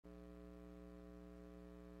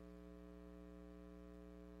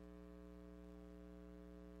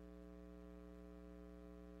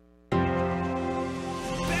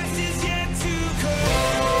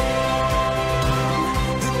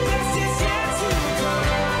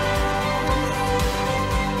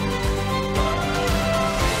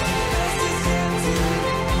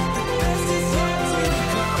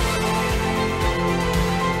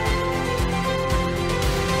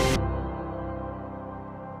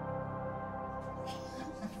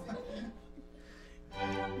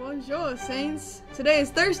Bonjour, Saints. Today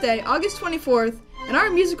is Thursday, August 24th, and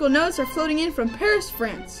our musical notes are floating in from Paris,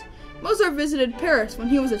 France. Mozart visited Paris when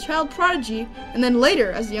he was a child prodigy and then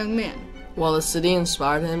later as a young man. While the city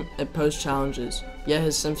inspired him, it posed challenges. Yet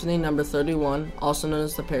his Symphony No. 31, also known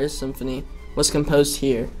as the Paris Symphony, was composed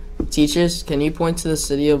here. Teachers, can you point to the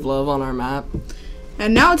city of love on our map?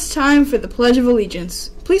 And now it's time for the Pledge of Allegiance.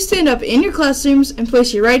 Please stand up in your classrooms and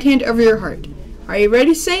place your right hand over your heart. Are you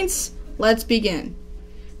ready, Saints? Let's begin.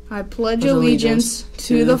 I pledge allegiance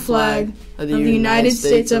to the flag of the United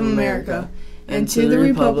States of America and to the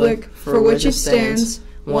republic for which it stands,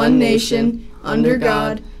 one nation, under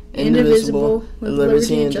God, indivisible, with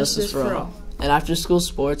liberty and justice for all. And after-school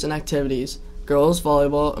sports and activities, girls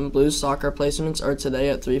volleyball and blues soccer placements are today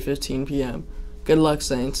at 3:15 p.m. Good luck,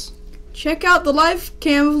 Saints. Check out the live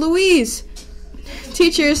cam of Louise.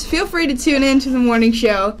 Teachers, feel free to tune in to the morning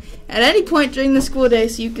show at any point during the school day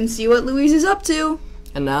so you can see what Louise is up to.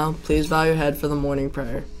 And now, please bow your head for the morning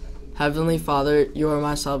prayer. Heavenly Father, you are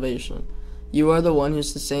my salvation. You are the one who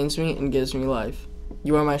sustains me and gives me life.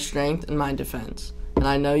 You are my strength and my defense. And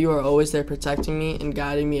I know you are always there protecting me and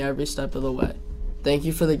guiding me every step of the way. Thank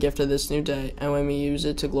you for the gift of this new day, and when we use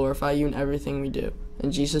it to glorify you in everything we do.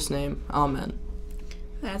 In Jesus' name, amen.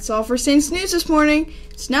 That's all for Saints News this morning.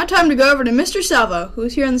 It's now time to go over to Mr. Salvo, who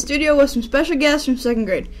is here in the studio with some special guests from 2nd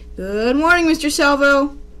grade. Good morning, Mr.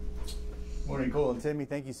 Salvo. Morning, Cole and Timmy.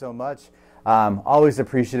 Thank you so much. Always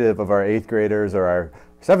appreciative of our 8th graders or our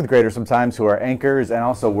 7th graders sometimes who are anchors and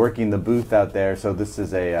also working the booth out there. So this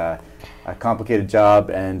is a complicated job,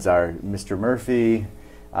 and our Mr. Murphy,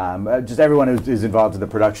 just everyone who's involved in the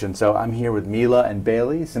production. So I'm here with Mila and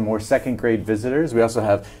Bailey, some more 2nd grade visitors. We also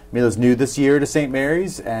have Mila's new this year to St.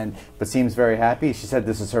 Mary's, but seems very happy. She said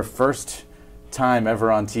this is her first time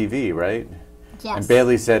ever on TV, right? Yes. And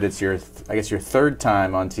Bailey said it's your, I guess, your 3rd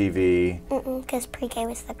time on TV. Because pre-K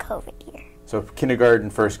was the COVID year. So kindergarten,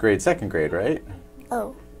 1st grade, 2nd grade, right?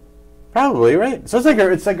 Oh. Probably, right? So it's like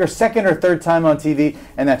her 2nd or 3rd time on TV,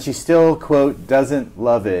 and that she still, quote, doesn't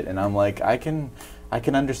love it. And I'm like, I can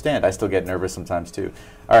understand. I still get nervous sometimes too.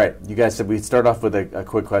 All right, you guys said we'd start off with a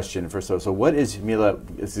quick question first. So what is, Mila,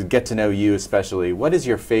 this is get to know you especially, what is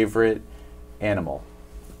your favorite animal?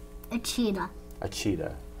 A cheetah. A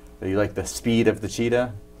cheetah. Do you like the speed of the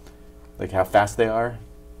cheetah? Like how fast they are?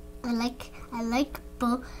 I like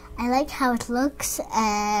how it looks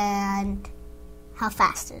and how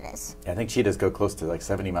fast it is. Yeah, I think cheetahs go close to like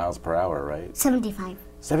 70 miles per hour, right? 75.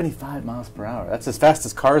 75 miles per hour. That's as fast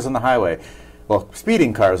as cars on the highway. Well,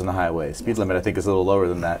 speeding cars on the highway. Speed limit, I think, is a little lower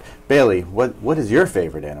than that. Bailey, what is your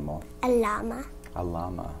favorite animal? A llama. A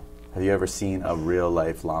llama. Have you ever seen a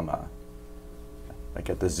real-life llama?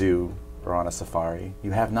 Like at the zoo or on a safari?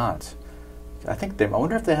 You have not. I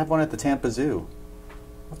wonder if they have one at the Tampa Zoo.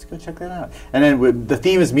 Let's go check that out. And then the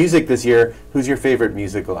theme is music this year. Who's your favorite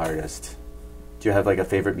musical artist? Do you have like a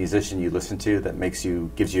favorite musician you listen to that puts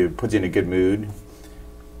you in a good mood?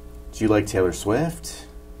 Do you like Taylor Swift?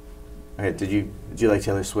 Okay, did you like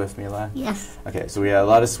Taylor Swift, Mila? Yes. Okay, so we had a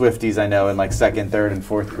lot of Swifties I know in like 2nd, 3rd, and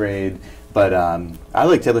 4th grade. But I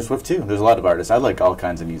like Taylor Swift too. There's a lot of artists. I like all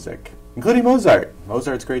kinds of music, including Mozart.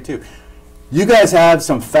 Mozart's great too. You guys have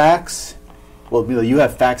some facts. Well, Mila, you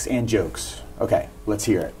have facts and jokes. Okay, let's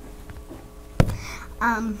hear it.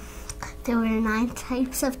 There were 9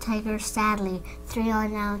 types of tigers. Sadly, 3 are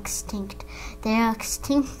now extinct. They are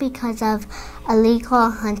extinct because of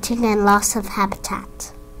illegal hunting and loss of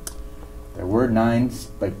habitat. There were 9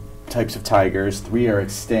 types of tigers. 3 are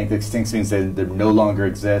extinct. Extinct means they no longer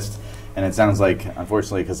exist, and it sounds like,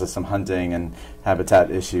 unfortunately, because of some hunting and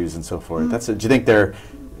habitat issues and so forth. Do you think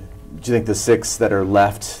the 6 that are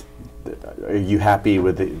left? Are you happy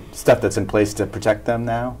with the stuff that's in place to protect them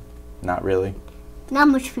now? Not really. Not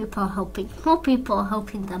much people are hoping. More people are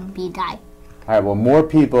hoping them die. All right. Well, more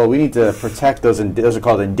people. We need to protect those. Those are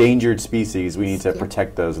called endangered species. We need to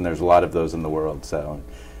protect those, and there's a lot of those in the world. So,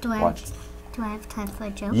 Do I have time for a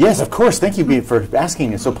joke? Yes, of course. Thank you for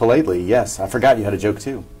asking so politely. Yes, I forgot you had a joke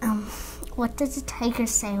too. What does a tiger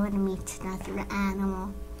say when it meets another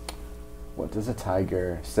animal? What does a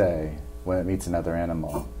tiger say when it meets another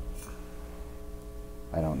animal?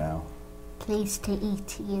 I don't know. Pleased to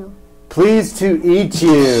eat you. Pleased to eat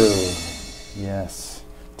you. Yes.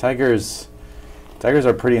 Tigers are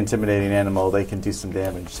a pretty intimidating animal. They can do some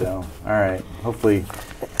damage. So, all right. Hopefully,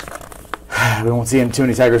 we won't see too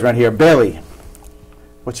many tigers around here. Bailey,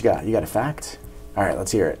 what you got? You got a fact? All right,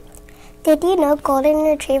 let's hear it. Did you know golden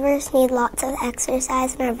retrievers need lots of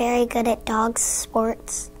exercise and are very good at dog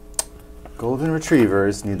sports? Golden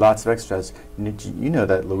retrievers need lots of exercise. You know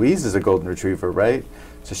that Louise is a golden retriever, right?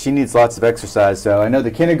 So she needs lots of exercise. So I know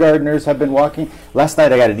the kindergartners have been walking. Last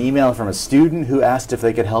night I got an email from a student who asked if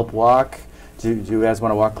they could help walk. Do you guys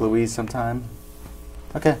want to walk Louise sometime?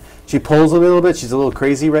 Okay. She pulls a little bit. She's a little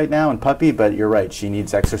crazy right now and puppy, but you're right. She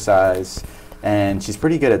needs exercise. And she's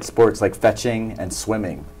pretty good at sports like fetching and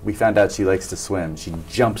swimming. We found out she likes to swim. She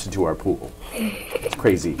jumps into our pool. It's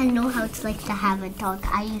crazy. I know how it's like to have a dog.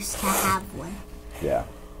 I used to have one. Yeah.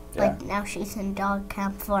 But now she's in dog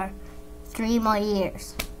camp for 3 more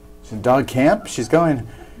years. She's in dog camp? She's going,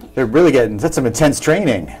 they're really getting, that's some intense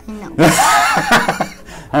training. I know.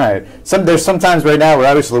 All right. There's some times right now where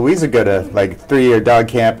I wish Louise would go to like 3-year dog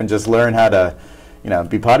camp and just learn how to,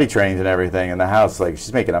 be potty trained and everything in the house. Like,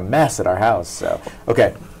 she's making a mess at our house. So,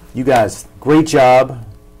 okay, you guys, great job.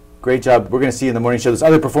 Great job. We're going to see you in the morning show. There's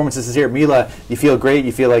other performances here. Mila, you feel great?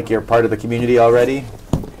 You feel like you're part of the community already?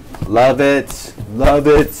 Love it. Love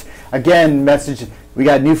it. Again, message, we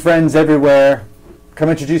got new friends everywhere. Come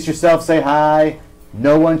introduce yourself. Say hi.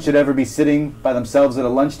 No one should ever be sitting by themselves at a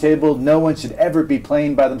lunch table. No one should ever be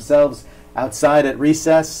playing by themselves outside at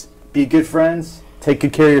recess. Be good friends. Take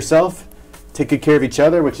good care of yourself. Take good care of each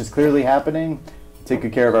other, which is clearly happening. Take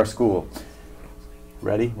good care of our school.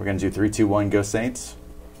 Ready? We're going to do 3, 2, 1, go Saints.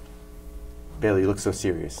 Bailey, you look so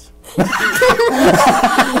serious.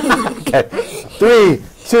 Okay. 3,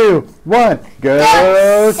 2, 1,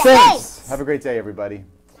 go Saints! Have a great day, everybody.